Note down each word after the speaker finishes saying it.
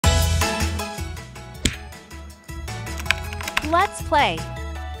Let's play.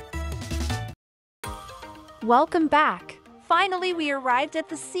 Welcome back. Finally, we arrived at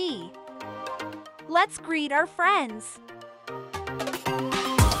the sea. Let's greet our friends.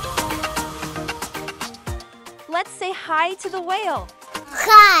 Let's say hi to the whale.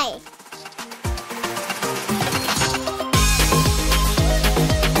 Hi.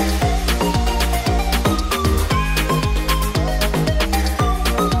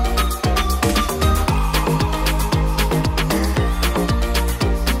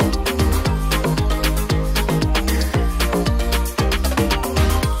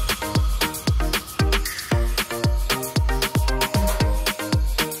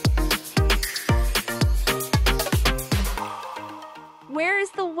 Where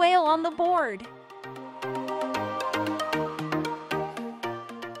is the whale on the board?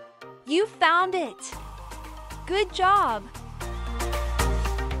 You found it. Good job.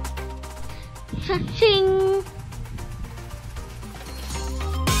 Ching.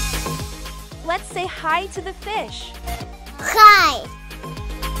 Let's say hi to the fish. Hi.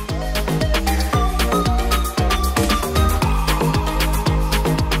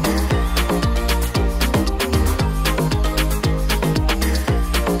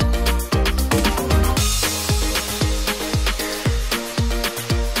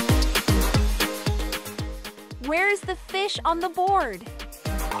 Where is the fish on the board?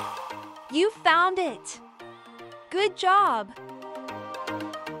 You found it. Good job.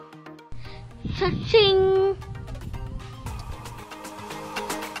 Ching.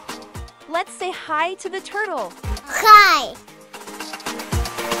 Let's say hi to the turtle. Hi.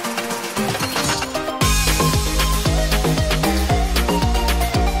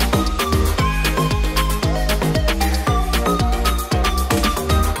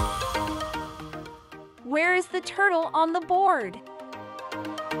 Where is the turtle on the board?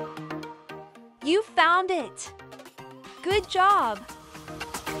 You found it. Good job.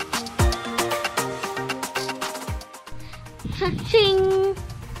 Ching.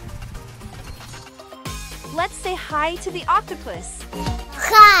 Let's say hi to the octopus.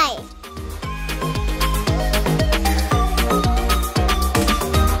 Hi.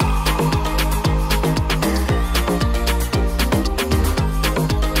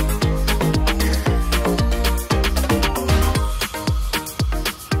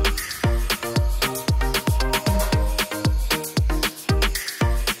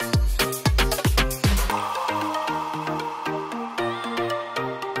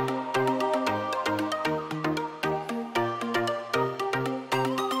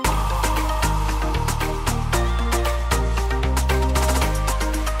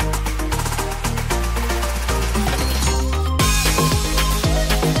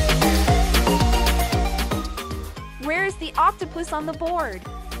 Where's the octopus on the board?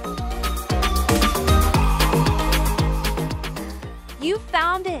 You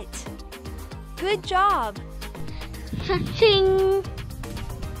found it. Good job. Ching.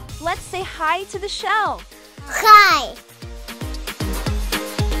 Let's say hi to the shell. Hi.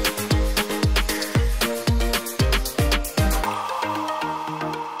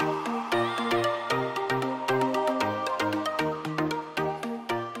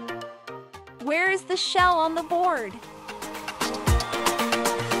 Where is the shell on the board?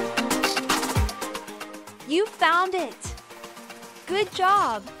 You found it. Good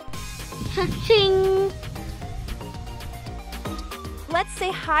job. Ching. Let's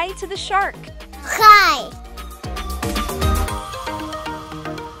say hi to the shark. Hi.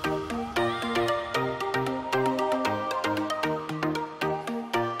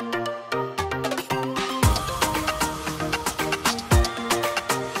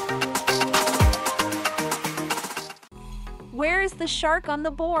 Where is the shark on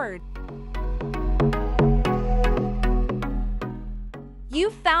the board? You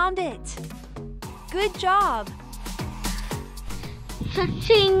found it. Good job.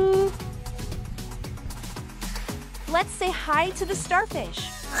 Ching. Let's say hi to the starfish.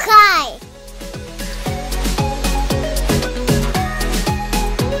 Hi.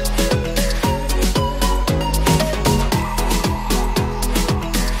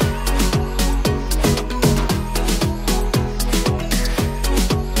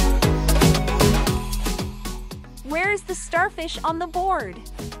 Where is the starfish on the board?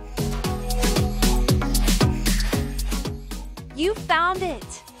 You found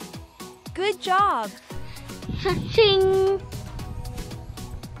it. Good job. Ching.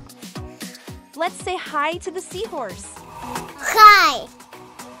 Let's say hi to the seahorse. Hi.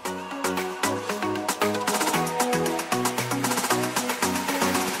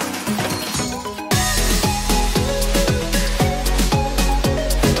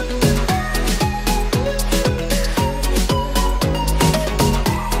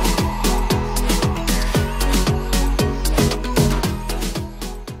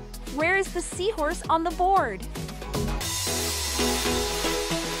 on the board.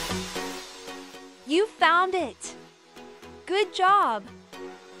 You found it! Good job!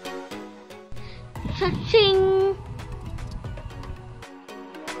 Ching.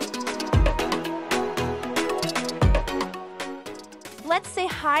 Let's say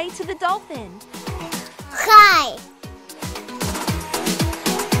hi to the dolphin. Hi.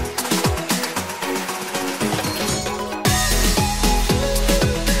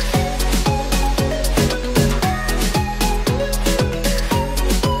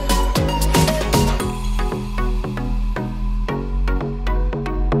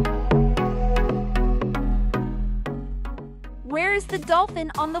 Where is the dolphin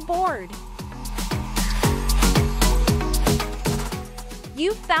on the board?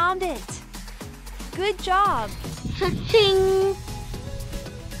 You found it! Good job! Ching.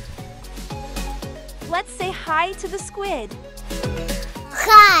 Let's say hi to the squid.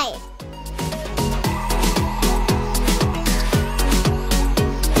 Hi.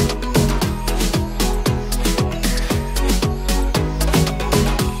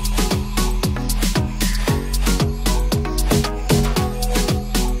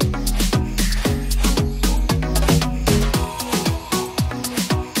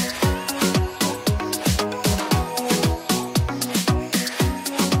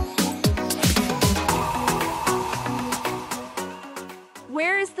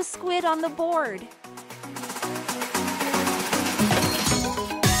 Where is the squid on the board?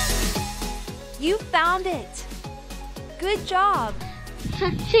 You found it! Good job!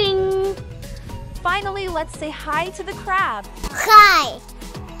 Ching. Finally, let's say hi to the crab. Hi.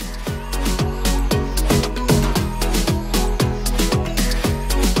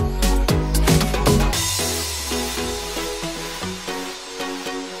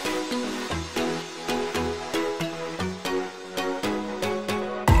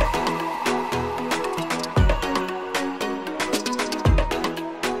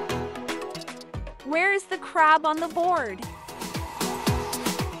 Where is the crab on the board?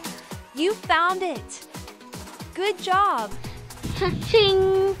 You found it! Good job!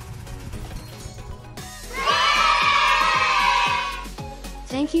 Ching.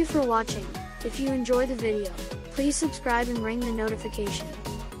 Thank you for watching. If you enjoyed the video, please subscribe and ring the notification.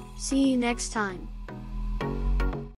 See you next time.